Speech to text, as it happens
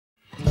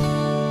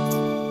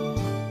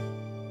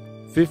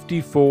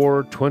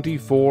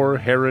5424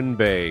 Heron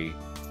Bay,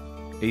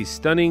 a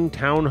stunning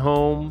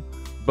townhome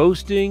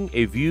boasting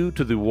a view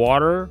to the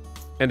water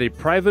and a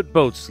private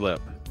boat slip.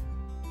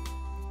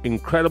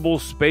 Incredible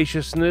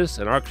spaciousness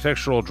and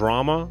architectural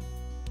drama,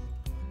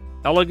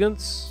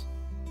 elegance,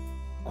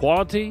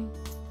 quality,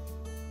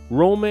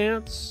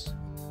 romance,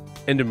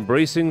 and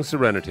embracing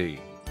serenity.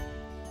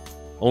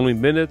 Only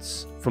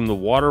minutes from the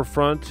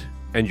waterfront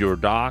and your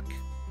dock.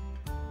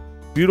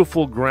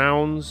 Beautiful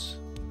grounds,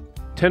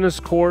 tennis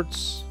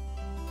courts,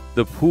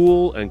 the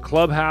pool and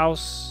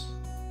clubhouse,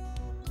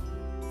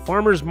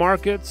 farmers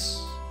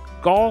markets,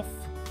 golf,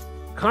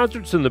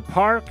 concerts in the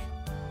park,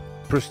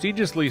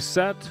 prestigiously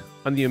set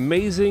on the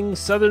amazing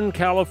Southern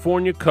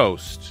California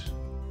coast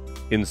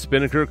in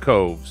Spinnaker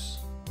Coves.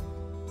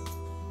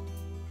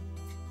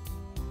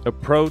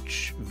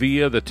 Approach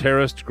via the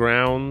terraced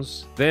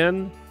grounds,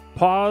 then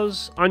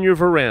pause on your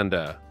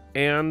veranda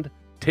and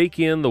take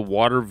in the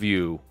water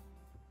view.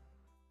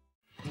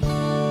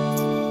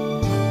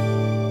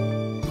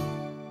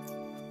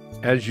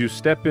 As you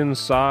step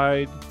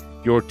inside,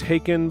 you're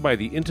taken by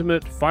the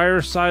intimate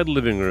fireside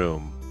living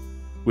room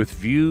with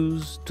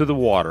views to the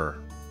water.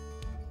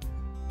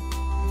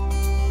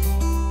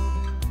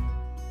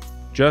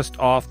 Just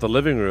off the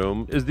living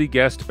room is the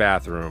guest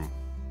bathroom.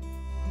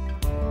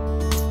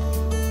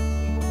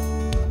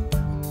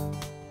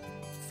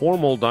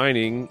 Formal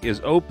dining is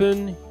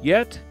open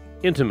yet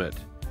intimate,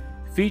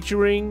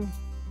 featuring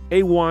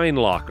a wine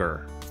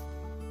locker.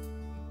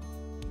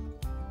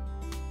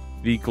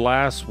 The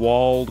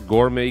glass-walled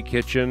gourmet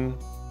kitchen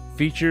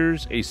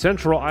features a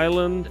central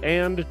island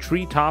and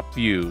treetop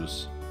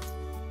views.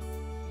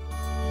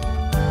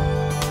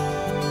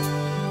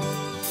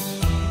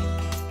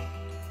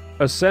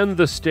 Ascend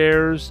the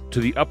stairs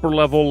to the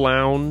upper-level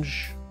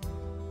lounge,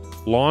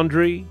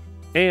 laundry,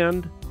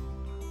 and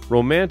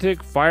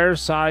romantic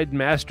fireside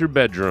master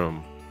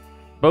bedroom,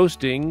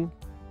 boasting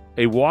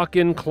a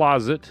walk-in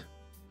closet,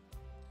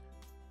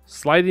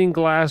 sliding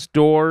glass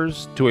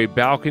doors to a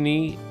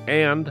balcony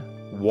and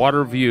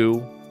water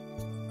view,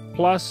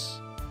 plus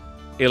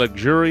a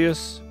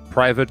luxurious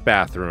private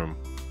bathroom.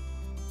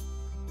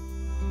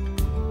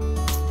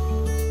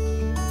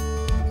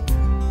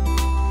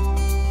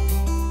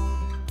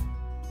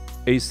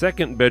 A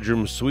second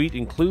bedroom suite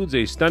includes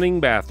a stunning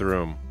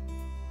bathroom.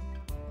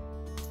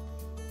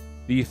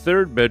 The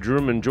third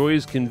bedroom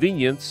enjoys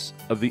convenience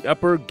of the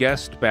upper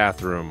guest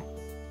bathroom.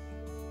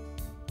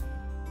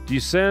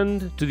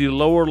 Descend to the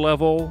lower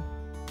level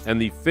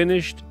and the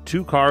finished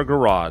two-car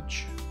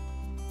garage.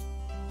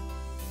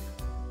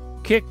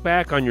 Kick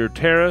back on your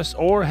terrace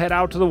or head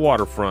out to the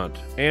waterfront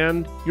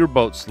and your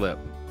boat slip.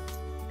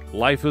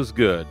 Life is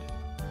good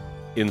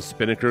in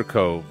Spinnaker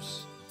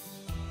Coves.